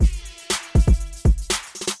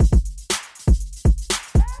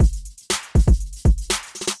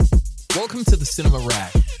Welcome to the Cinema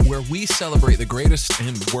Rag, where we celebrate the greatest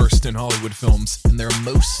and worst in Hollywood films and their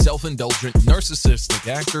most self-indulgent, narcissistic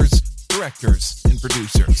actors, directors, and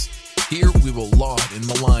producers. Here we will laud and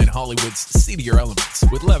malign Hollywood's seedier elements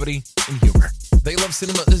with levity and humor. They love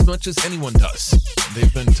cinema as much as anyone does, and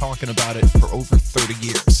they've been talking about it for over 30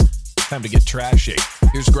 years. Time to get trashy.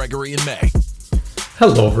 Here's Gregory and May.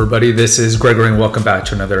 Hello everybody, this is Gregory and welcome back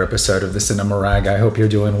to another episode of the Cinema Rag. I hope you're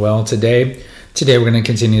doing well today. Today we're going to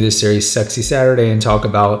continue this series, Sexy Saturday, and talk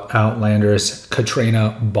about Outlander's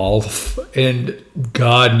Caitriona Balfe. And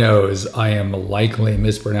God knows I am likely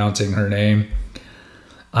mispronouncing her name.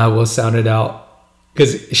 I will sound it out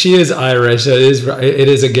because she is Irish. It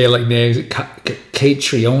is a Gaelic name,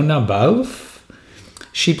 Caitriona Balfe.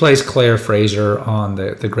 She plays Claire Fraser on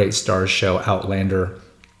the great Starz show Outlander.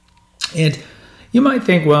 And you might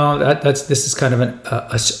think, well, this is kind of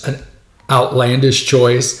an outlandish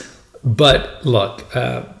choice. But look,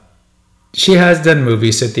 she has done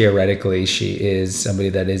movies, so theoretically she is somebody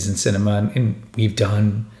that is in cinema. And we've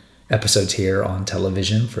done episodes here on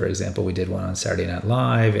television. For example, we did one on Saturday Night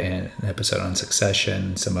Live and an episode on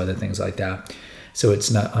Succession, some other things like that. So it's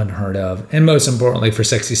not unheard of. And most importantly, for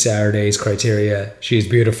Sexy Saturday's criteria, she's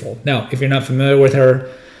beautiful. Now, if you're not familiar with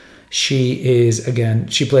her, she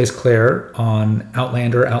plays Claire on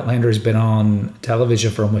Outlander. Outlander's been on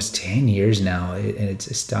television for almost 10 years now. And it's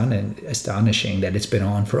astonishing that it's been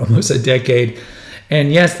on for almost a decade.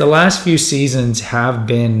 And yes, the last few seasons have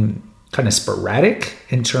been kind of sporadic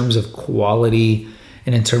in terms of quality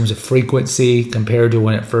and in terms of frequency compared to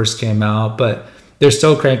when it first came out. But they're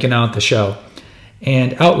still cranking out the show.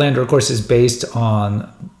 And Outlander, of course, is based on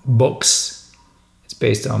books. It's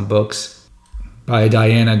based on books by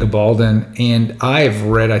Diana Gabaldon, and I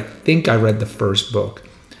think I read the first book.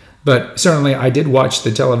 But certainly I did watch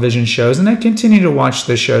the television shows, and I continue to watch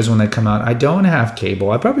the shows when they come out. I don't have cable.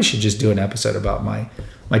 I probably should just do an episode about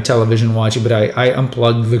my television watching, but I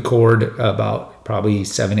unplugged the cord about probably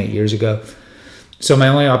 7-8 years ago. So my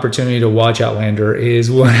only opportunity to watch Outlander is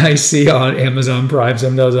when I see on Amazon Prime.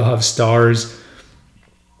 Sometimes I'll have Starz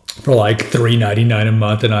for like $3.99 a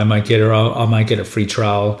month, and I might get a free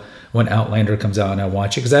trial when Outlander comes out and I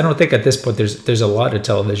watch it. Because I don't think at this point there's a lot of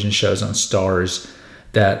television shows on Starz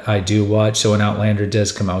that I do watch. So when Outlander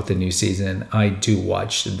does come out with a new season, I do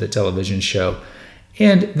watch the television show.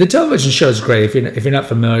 And the television show is great. If you're not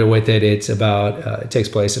familiar with it, it's about, it takes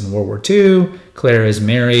place in World War II. Claire is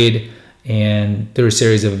married, and through a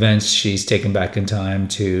series of events, she's taken back in time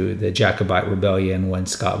to the Jacobite Rebellion when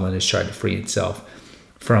Scotland is trying to free itself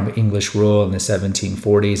from English rule in the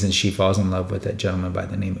 1740s, and she falls in love with a gentleman by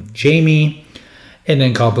the name of Jamie, and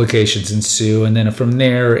then complications ensue. And then from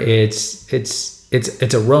there, it's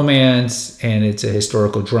a romance and it's a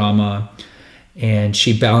historical drama, and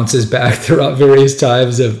she bounces back throughout various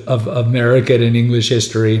times of American and English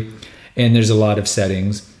history, and there's a lot of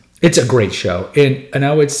settings. It's a great show, and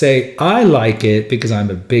I would say I like it because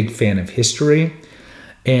I'm a big fan of history,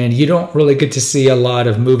 and you don't really get to see a lot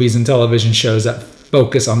of movies and television shows that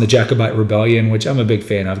focus on the Jacobite Rebellion, which I'm a big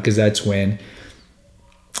fan of because that's when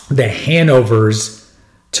the Hanovers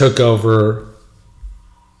took over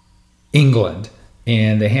England.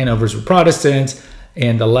 And the Hanovers were Protestants,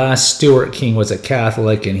 and the last Stuart king was a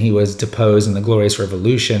Catholic, and he was deposed in the Glorious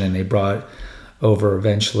Revolution, and they brought over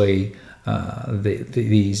eventually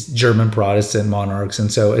these German Protestant monarchs.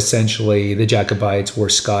 And so essentially the Jacobites were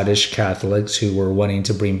Scottish Catholics who were wanting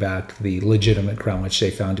to bring back the legitimate crown, which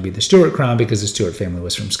they found to be the Stuart crown because the Stuart family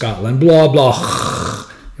was from Scotland. Blah, blah.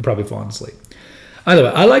 You're probably falling asleep. Either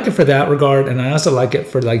way, I like it for that regard, and I also like it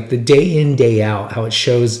for like the day in, day out, how it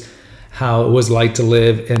shows how it was like to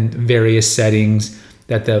live in various settings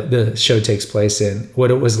that the show takes place in,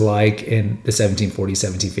 what it was like in the 1740s,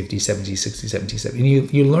 1750s, 1760s,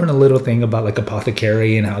 1770s. You learn a little thing about like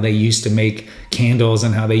apothecary and how they used to make candles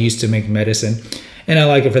and how they used to make medicine. And I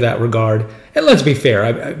like it for that regard. And let's be fair.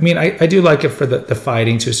 I mean, I do like it for the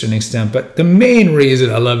fighting to a certain extent, but the main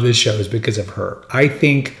reason I love this show is because of her. I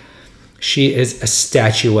think she is a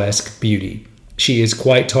statuesque beauty. She is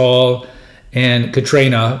quite tall, and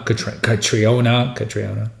Caitriona,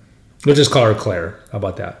 we'll just call her Claire. How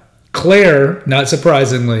about that? Claire, not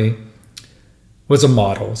surprisingly, was a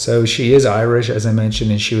model. So she is Irish, as I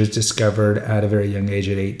mentioned, and she was discovered at a very young age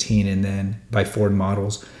at 18 and then by Ford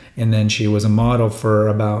Models. And then she was a model for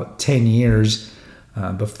about 10 years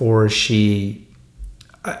before she,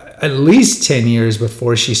 at least 10 years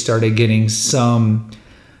before she started getting some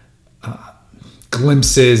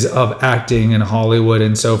glimpses of acting in Hollywood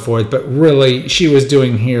and so forth. But really, she was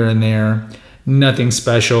doing here and there, nothing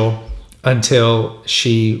special. until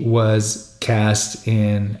she was cast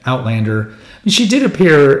in Outlander. And she did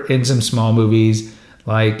appear in some small movies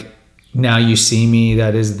like Now You See Me.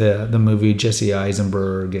 That is the movie Jesse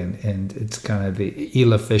Eisenberg, and it's kind of the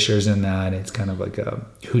Ela Fisher's in that. It's kind of like a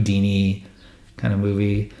Houdini kind of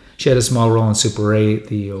movie. She had a small role in Super 8,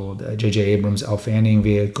 the old J.J. Abrams Elle Fanning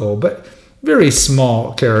vehicle, but very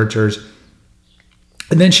small characters.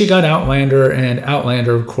 And then she got Outlander, and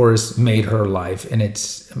Outlander, of course, made her life. And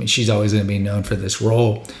she's always going to be known for this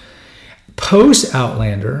role. Post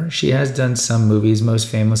Outlander, she has done some movies. Most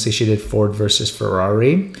famously, she did Ford versus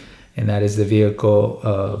Ferrari, and that is the vehicle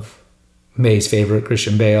of May's favorite,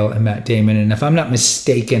 Christian Bale and Matt Damon. And if I'm not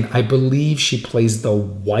mistaken, I believe she plays the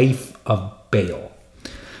wife of Bale.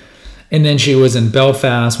 And then she was in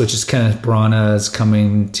Belfast, which is Kenneth Branagh's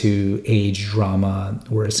coming to age drama,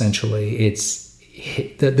 where essentially it's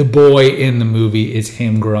the boy in the movie is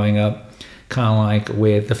him growing up, kind of like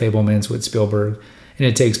with The Fabelmans with Spielberg. And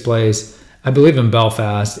it takes place, I believe, in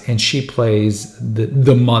Belfast, and she plays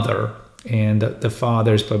the mother, and the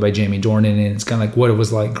father is played by Jamie Dornan, and it's kind of like what it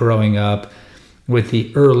was like growing up with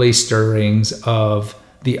the early stirrings of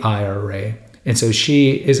the IRA. And so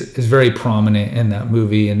she is very prominent in that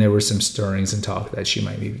movie, and there were some stirrings and talk that she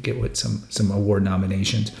might maybe get with some award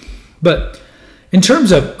nominations. But in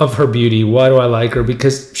terms of her beauty, why do I like her?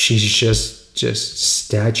 Because she's just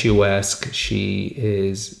statuesque. She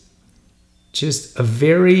is just a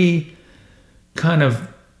very kind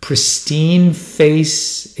of pristine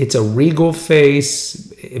face. It's a regal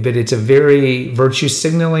face, but it's a very virtue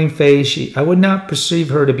signaling face. I would not perceive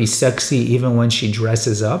her to be sexy even when she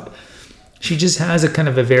dresses up. She just has a kind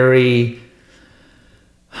of a very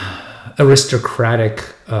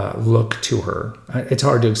aristocratic look to her. It's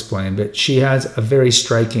hard to explain, but she has a very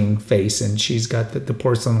striking face, and she's got the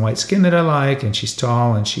porcelain white skin that I like, and she's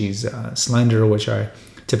tall, and she's slender, which I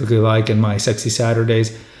typically like in my sexy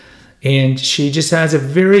Saturdays. And she just has a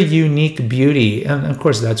very unique beauty, and of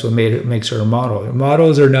course that's what makes her a model.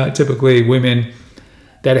 Models are not typically women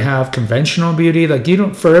that have conventional beauty. Like, you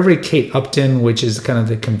don't, for every Kate Upton, which is kind of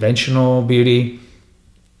the conventional beauty,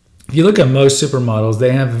 if you look at most supermodels,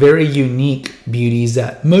 they have very unique beauties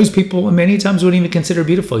that most people many times wouldn't even consider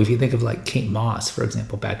beautiful. If you think of like Kate Moss, for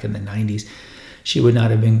example, back in the 90s, she would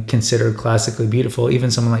not have been considered classically beautiful.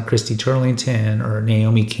 Even someone like Christy Turlington or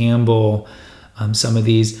Naomi Campbell, some of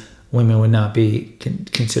these women would not be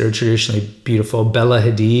considered traditionally beautiful. Bella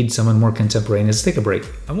Hadid, someone more contemporaneous. Let's take a break.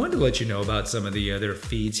 I wanted to let you know about some of the other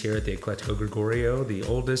feeds here at the Eclectico Gregorio. The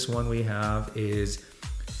oldest one we have is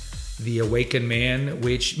The Awakened Man,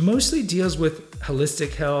 which mostly deals with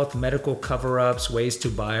holistic health, medical cover-ups, ways to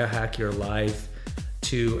biohack your life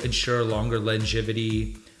to ensure longer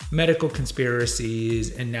longevity, medical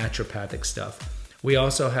conspiracies, and naturopathic stuff. We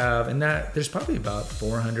also have, and that there's probably about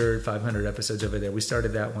 400, 500 episodes over there. We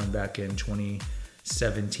started that one back in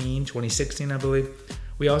 2016, I believe.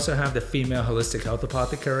 We also have the Female Holistic Health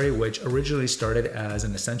Apothecary, which originally started as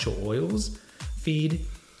an essential oils feed.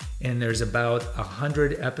 And there's about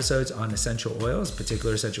 100 episodes on essential oils,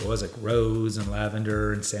 particular essential oils like rose and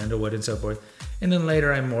lavender and sandalwood and so forth. And then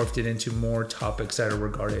later I morphed it into more topics that are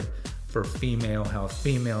regarded for female health,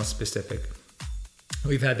 female specific.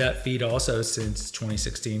 We've had that feed also since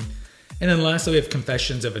 2016. And then lastly, we have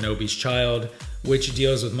Confessions of an Obese Child, which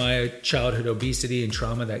deals with my childhood obesity and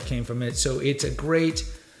trauma that came from it. So it's a great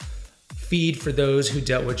feed for those who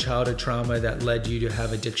dealt with childhood trauma that led you to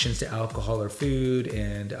have addictions to alcohol or food.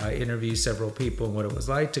 And I interviewed several people on what it was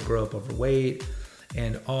like to grow up overweight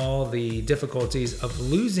and all the difficulties of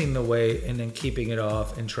losing the weight and then keeping it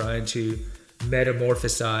off and trying to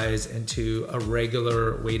metamorphosize into a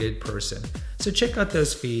regular weighted person. So check out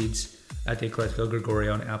those feeds at the Eclectico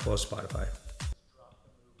Gregorio on Apple or Spotify.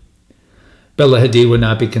 Bella Hadid would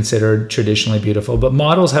not be considered traditionally beautiful, but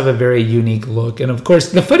models have a very unique look. And of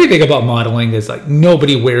course, the funny thing about modeling is like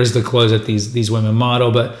nobody wears the clothes that these women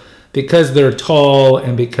model, but because they're tall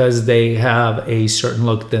and because they have a certain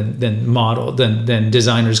look, then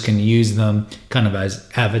designers can use them kind of as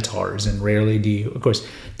avatars. And rarely do you, of course,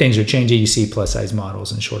 things are changing. You see plus size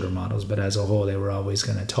models and shorter models, but as a whole, they were always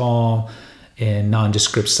kind of tall and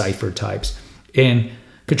nondescript cipher types. And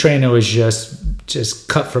Caitriona was just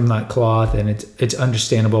cut from that cloth, and it's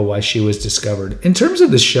understandable why she was discovered. In terms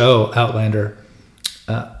of the show Outlander,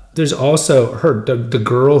 there's also the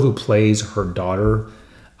girl who plays her daughter,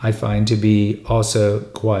 I find to be also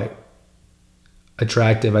quite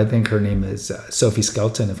attractive. I think her name is Sophie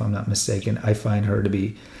Skelton, if I'm not mistaken. I find her to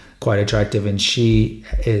be quite attractive, and she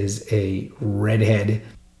is a redhead.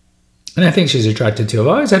 And I think she's attracted to. I've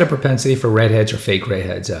always had a propensity for redheads or fake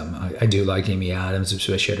redheads. I do like Amy Adams,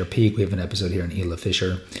 especially at her peak. We have an episode here on Ela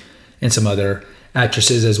Fisher. and some other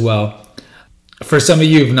actresses as well. For some of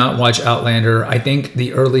you who've not watched Outlander, I think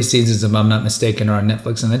the early seasons, if I'm not mistaken, are on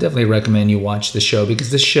Netflix, and I definitely recommend you watch the show because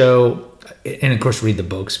the show, and of course read the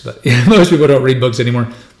books, but most people don't read books anymore.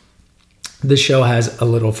 The show has a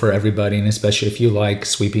little for everybody, and especially if you like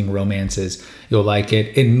sweeping romances, you'll like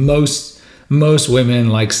it. And most women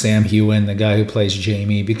like Sam Heughan, the guy who plays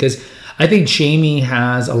Jamie, because I think Jamie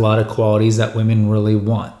has a lot of qualities that women really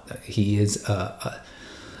want. He is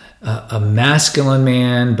a masculine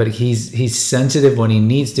man, but he's sensitive when he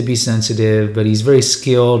needs to be sensitive, but he's very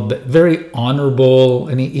skilled, but very honorable,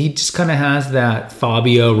 and he just kind of has that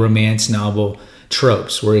Fabio romance novel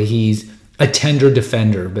tropes where he's a tender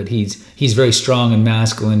defender, but he's very strong and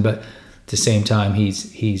masculine, but at the same time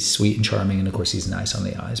he's sweet and charming, and of course he's nice on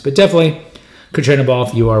the eyes. But definitely, Caitriona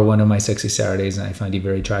Balfe, you are one of my sexy Saturdays, and I find you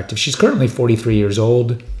very attractive. She's currently 43 years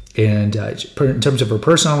old. And in terms of her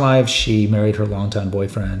personal life, she married her longtime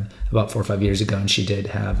boyfriend about 4 or 5 years ago, and she did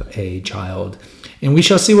have a child. And we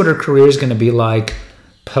shall see what her career is going to be like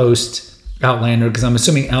post Outlander, because I'm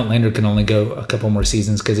assuming Outlander can only go a couple more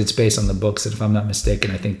seasons because it's based on the books. And if I'm not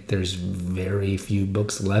mistaken, I think there's very few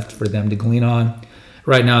books left for them to glean on.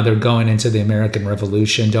 Right now, they're going into the American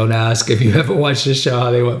Revolution. Don't ask if you haven't watched the show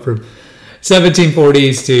how they went from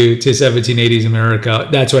 1740s to 1780s America.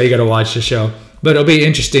 That's why you got to watch the show. But it'll be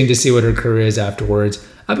interesting to see what her career is afterwards.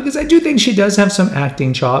 Because I do think she does have some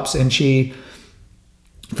acting chops. And she,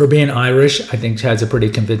 for being Irish, I think has a pretty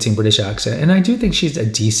convincing British accent. And I do think she's a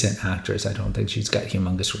decent actress. I don't think she's got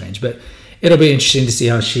humongous range. But it'll be interesting to see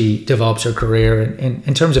how she develops her career. And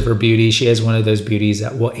in terms of her beauty, she has one of those beauties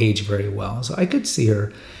that will age very well. So I could see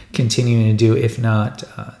her continuing to do, if not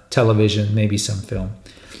television, maybe some film.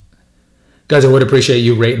 Guys, I would appreciate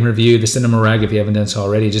you rate and review the Cinema Rag if you haven't done so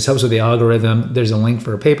already. It just helps with the algorithm. There's a link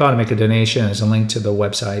for PayPal to make a donation. There's a link to the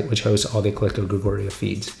website, which hosts all the Eclecto Gregorio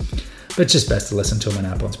feeds. But it's just best to listen to them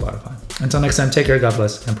on Apple and Spotify. Until next time, take care, God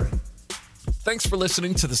bless, and pray. Thanks for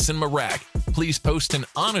listening to the Cinema Rag. Please post an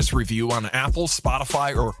honest review on Apple,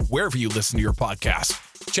 Spotify, or wherever you listen to your podcast.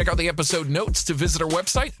 Check out the episode notes to visit our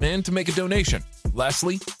website and to make a donation.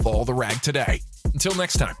 Lastly, follow the rag today. Until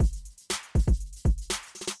next time.